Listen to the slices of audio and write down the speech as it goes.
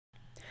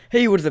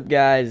Hey, what is up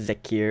guys,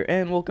 Zek here,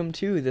 and welcome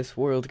to this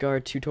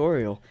WorldGuard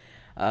tutorial.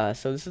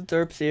 So this is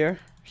Derps here.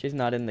 She's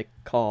not in the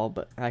call,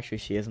 but actually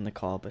she is in the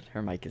call, but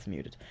her mic is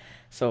muted.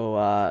 So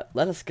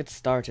let us get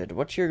started.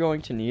 What you're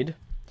going to need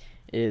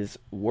is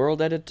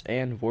WorldEdit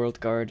and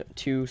WorldGuard,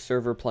 2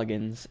 server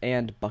plugins,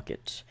 and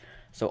Bukkit.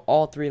 So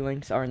all 3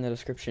 links are in the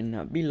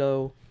description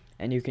below,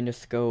 and you can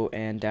just go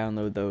and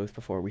download those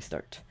before we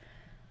start.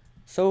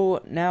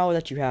 So now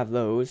that you have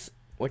those,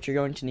 what you're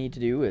going to need to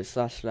do is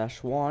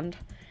 //wand.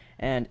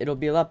 And it'll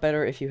be a lot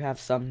better if you have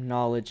some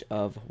knowledge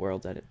of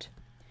WorldEdit.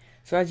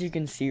 So as you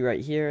can see right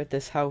here,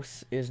 this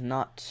house is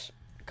not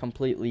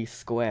completely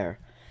square.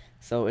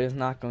 So it is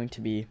not going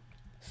to be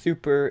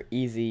super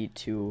easy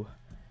to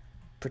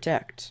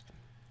protect.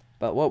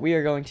 But what we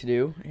are going to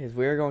do is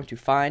we are going to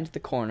find the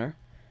corner.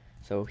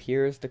 So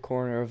here's the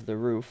corner of the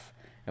roof.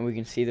 And we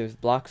can see there's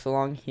blocks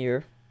along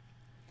here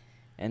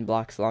and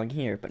blocks along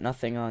here, but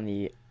nothing on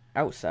the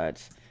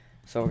outsides.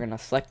 So we're going to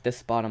select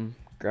this bottom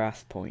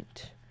grass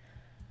point.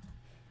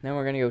 Then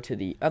we're going to go to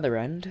the other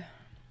end.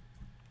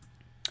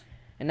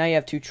 And now you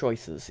have 2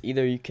 choices.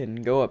 Either you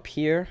can go up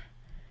here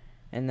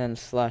and then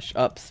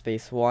 /up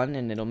space 1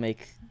 and it'll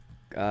make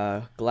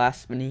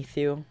glass beneath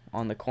you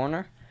on the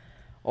corner.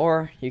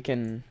 Or you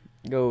can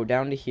go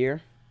down to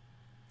here,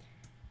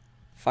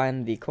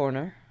 find the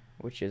corner,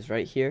 which is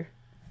right here.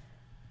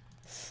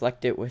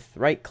 Select it with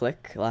right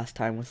click, last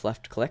time was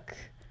left click.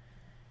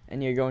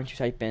 And you're going to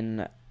type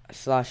in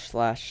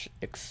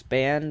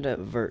 //expand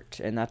vert,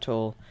 and that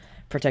will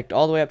protect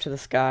all the way up to the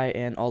sky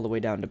and all the way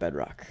down to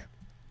bedrock.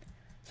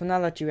 So now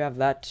that you have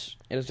that,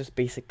 it is just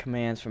basic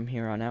commands from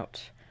here on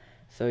out.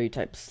 So you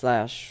type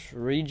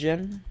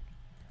 /region,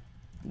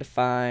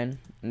 define,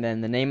 and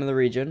then the name of the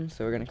region.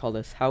 So we're going to call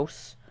this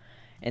house,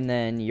 and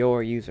then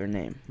your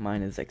username.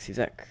 Mine is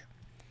XYZ.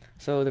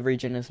 So the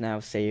region is now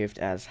saved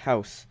as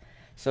house.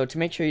 So to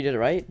make sure you did it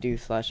right, do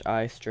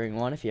 /i string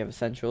 1 if you have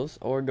essentials,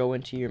 or go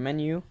into your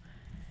menu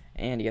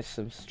and get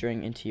some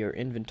string into your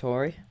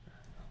inventory.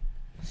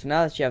 So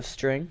now that you have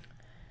string,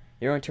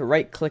 you're going to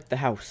right click the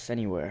house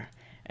anywhere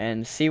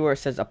and see where it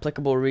says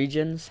applicable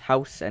regions,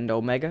 house and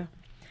omega.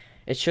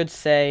 It should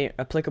say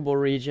applicable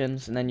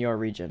regions and then your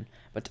region,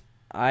 but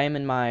I am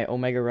in my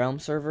omega realm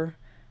server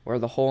where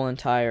the whole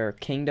entire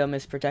kingdom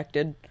is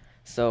protected,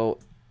 so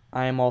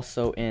I am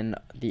also in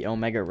the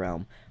omega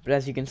realm. But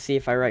as you can see,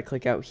 if I right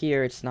click out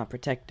here, it's not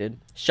protected.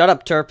 Shut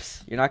up,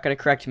 Terps, you're not going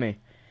to correct me.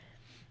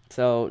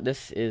 So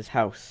this is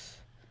house.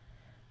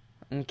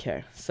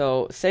 Okay,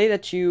 so say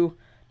that you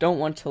don't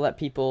want to let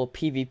people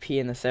PvP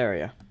in this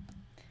area,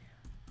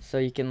 so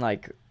you can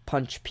like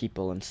punch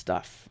people and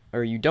stuff,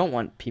 or you don't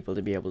want people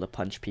to be able to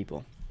punch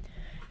people.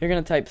 You're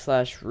gonna type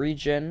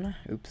 /region,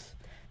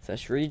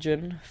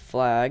 /region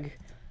flag,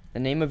 the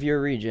name of your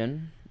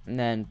region, and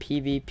then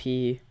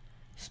PvP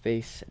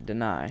space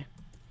deny,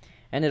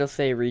 and it'll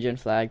say region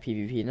flag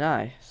PvP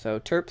deny. So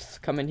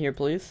Terps, come in here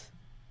please.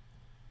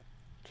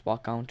 Let's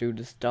walk on through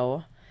this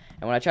door,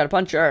 and when I try to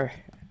punch her,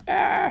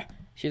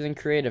 she's in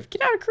creative.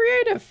 Get out of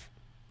creative!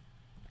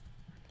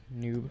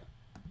 Noob.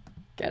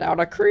 Get out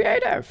of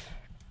creative!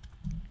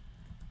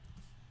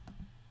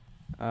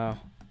 Oh.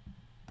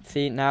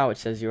 See, now it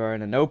says you are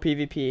in a no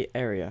PvP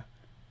area.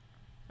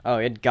 Oh,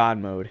 you had God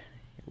mode.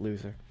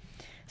 Loser.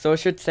 So it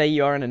should say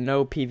you are in a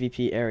no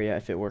PvP area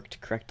if it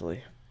worked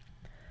correctly.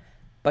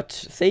 But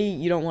say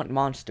you don't want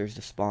monsters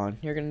to spawn.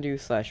 You're going to do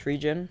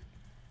 /region,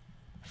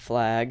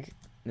 flag,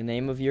 the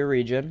name of your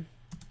region,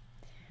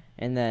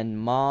 and then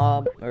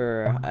mob,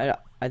 or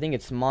I think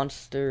it's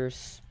monster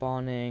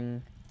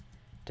spawning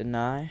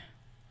deny.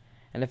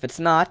 And if it's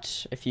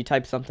not, if you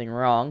type something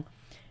wrong,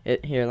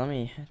 here, let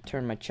me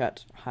turn my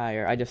chat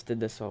higher. I just did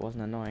this so it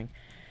wasn't annoying.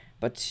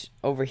 But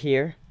over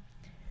here,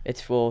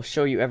 it will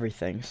show you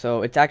everything.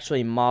 So it's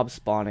actually mob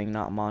spawning,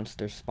 not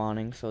monster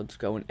spawning. So let's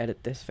go and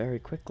edit this very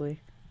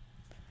quickly.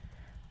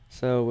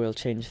 So we'll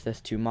change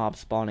this to mob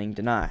spawning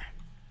deny.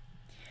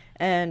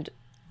 And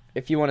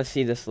if you want to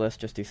see this list,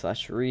 just do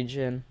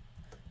 /region,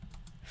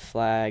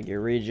 flag,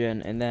 your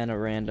region, and then a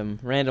random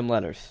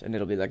letters, and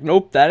it'll be like,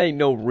 nope, that ain't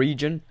no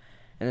region.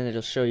 And then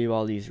it'll show you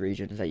all these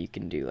regions that you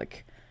can do,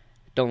 like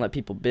don't let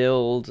people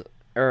build,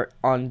 or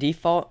on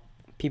default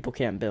people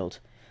can't build,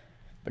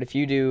 but if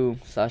you do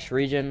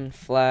 /region,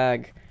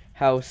 flag,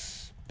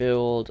 house,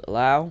 build,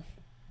 allow.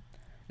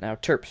 Now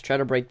Terps, try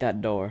to break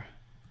that door.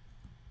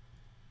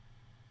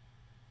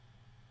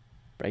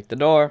 Break the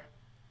door.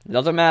 It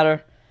doesn't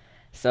matter.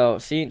 So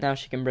see, now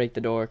she can break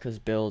the door because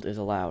build is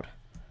allowed.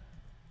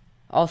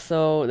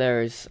 Also,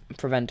 there's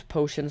prevent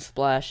potion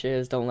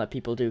splashes, don't let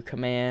people do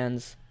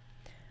commands,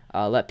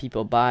 let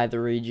people buy the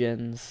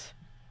regions,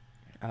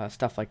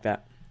 stuff like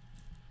that.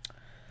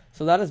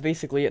 So that is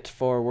basically it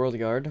for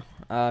WorldGuard.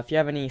 If you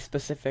have any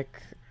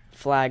specific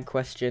flag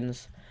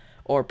questions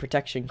or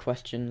protection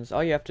questions,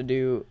 all you have to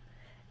do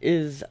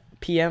is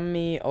PM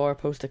me or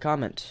post a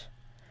comment.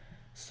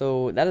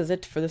 So that is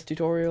it for this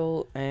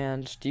tutorial,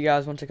 and do you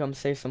guys want to come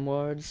say some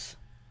words?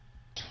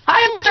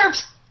 Hi, I'm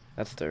Derps!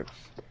 That's Derps.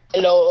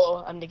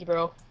 Hello, I'm Nicky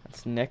Bro.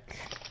 That's Nick.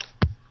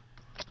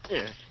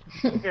 Yeah.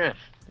 Yeah.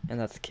 And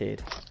that's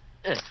Cade.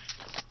 Ugh.